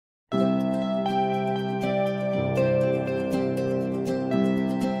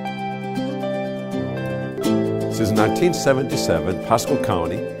Since 1977, Pasco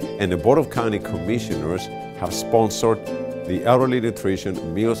County and the Board of County Commissioners have sponsored the Elderly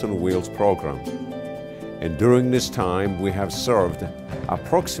Nutrition Meals on Wheels program. And during this time, we have served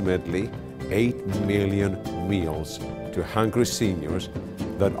approximately 8 million meals to hungry seniors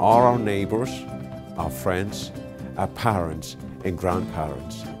that are our neighbors, our friends, our parents, and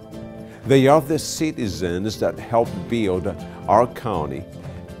grandparents. They are the citizens that help build our county,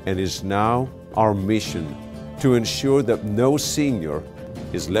 and is now our mission to ensure that no senior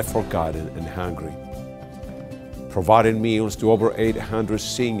is left forgotten and hungry. Providing meals to over 800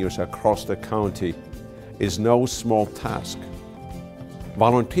 seniors across the county is no small task.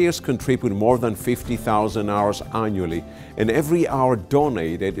 Volunteers contribute more than 50,000 hours annually, and every hour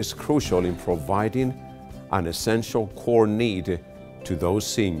donated is crucial in providing an essential core need to those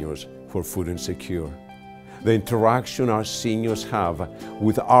seniors who are food insecure. The interaction our seniors have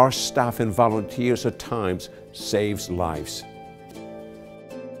with our staff and volunteers at times saves lives.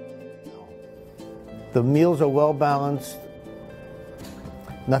 The meals are well balanced.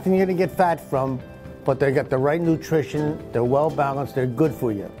 Nothing you're gonna get fat from, but they got the right nutrition, they're well balanced, they're good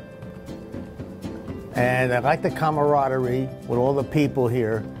for you. And I like the camaraderie with all the people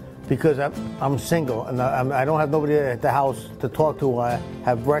here because I'm single and I don't have nobody at the house to talk to while I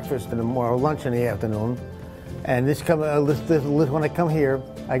have breakfast in the morning or lunch in the afternoon. And when I come here,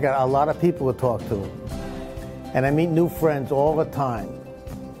 I got a lot of people to talk to. And I meet new friends all the time.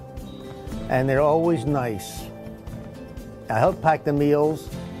 And they're always nice. I help pack the meals,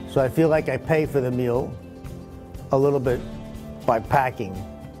 so I feel like I pay for the meal a little bit by packing.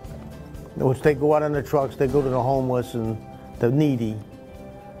 Which they go out on the trucks, they go to the homeless and the needy.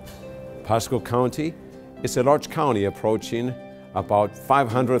 Pasco County is a large county approaching about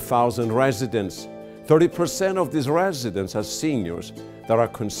 500,000 residents. 30% of these residents are seniors that are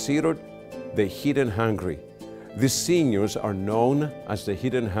considered the hidden hungry. These seniors are known as the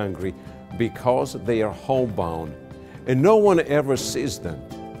hidden hungry because they are homebound and no one ever sees them.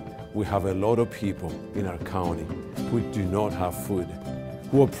 We have a lot of people in our county who do not have food,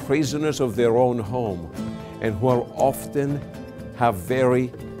 who are prisoners of their own home, and who are often have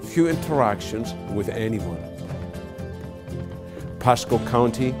very few interactions with anyone. Pasco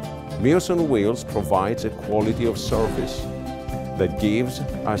County Meals on Wheels provides a quality of service that gives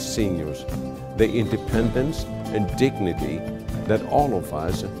our seniors the independence and dignity that all of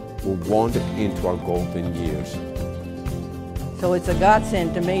us will want into our golden years. So it's a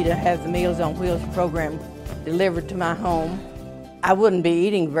godsend to me to have the Meals on Wheels program delivered to my home. I wouldn't be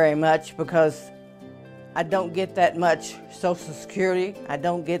eating very much because I don't get that much Social Security. I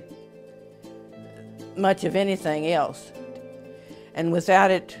don't get much of anything else. And without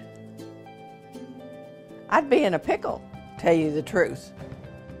it, I'd be in a pickle, to tell you the truth.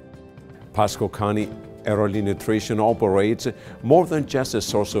 Pasco County Elderly Nutrition operates more than just a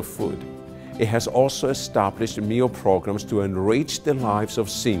source of food. It has also established meal programs to enrich the lives of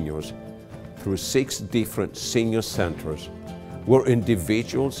seniors through 6 different senior centers where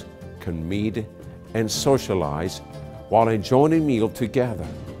individuals can meet and socialize while enjoying a meal together.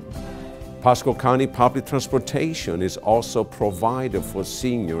 Pasco County Public Transportation is also provided for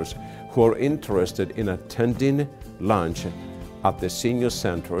seniors who are interested in attending lunch at the senior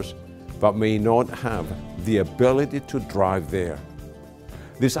centers but may not have the ability to drive there.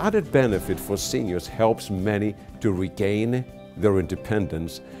 This added benefit for seniors helps many to regain their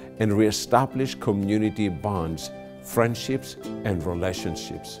independence and reestablish community bonds, friendships, and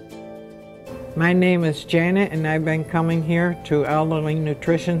relationships. My name is Janet, and I've been coming here to Elderly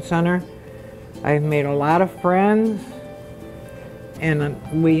Nutrition Center. I've made a lot of friends, and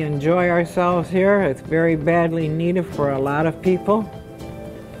we enjoy ourselves here. It's very badly needed for a lot of people.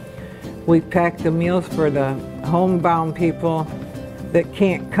 We pack the meals for the homebound people that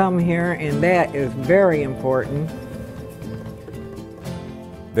can't come here, and that is very important.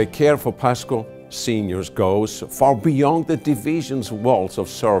 The care for Pasco seniors goes far beyond the division's walls of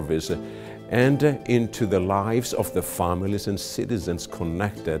service and into the lives of the families and citizens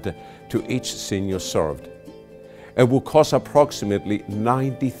connected to each senior served. It will cost approximately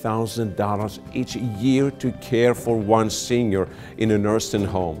 $90,000 each year to care for one senior in a nursing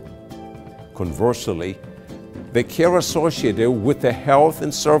home. Conversely, the care associated with the health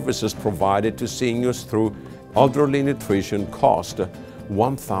and services provided to seniors through elderly nutrition cost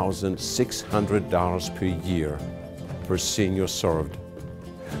 $1,600 per year per senior served.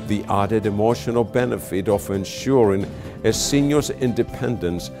 The added emotional benefit of ensuring a senior's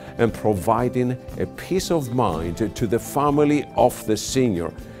independence and providing a peace of mind to the family of the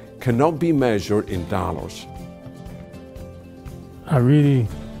senior cannot be measured in dollars. I really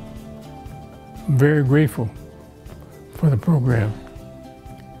very grateful for the program.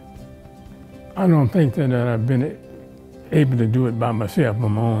 I don't think that I've been able to do it by myself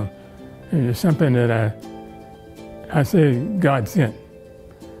on my own. It's something that I say God sent.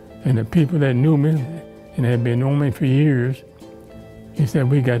 And the people that knew me and had been knowing me for years, he said,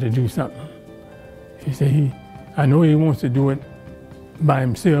 we got to do something. He said, I know he wants to do it by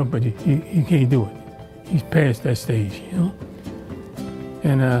himself, but he can't do it. He's past that stage, you know?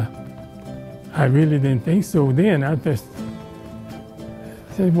 And I really didn't think so then. I just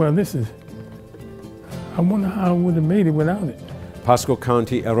said, well, I wonder how I would have made it without it. Pasco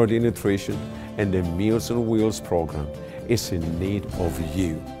County Elderly Nutrition and the Meals on Wheels program is in need of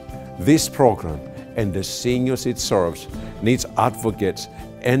you. This program and the seniors it serves needs advocates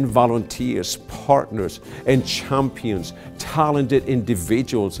and volunteers, partners and champions, talented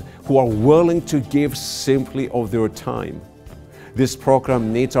individuals who are willing to give simply of their time. This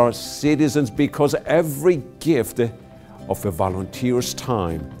program needs our citizens because every gift of a volunteer's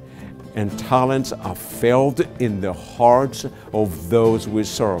time and talents are felt in the hearts of those we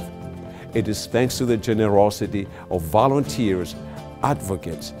serve. It is thanks to the generosity of volunteers,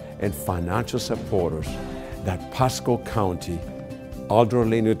 advocates, and financial supporters that Pasco County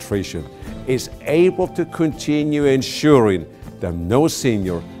Elderly Nutrition is able to continue ensuring that no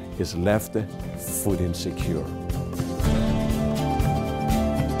senior is left food insecure.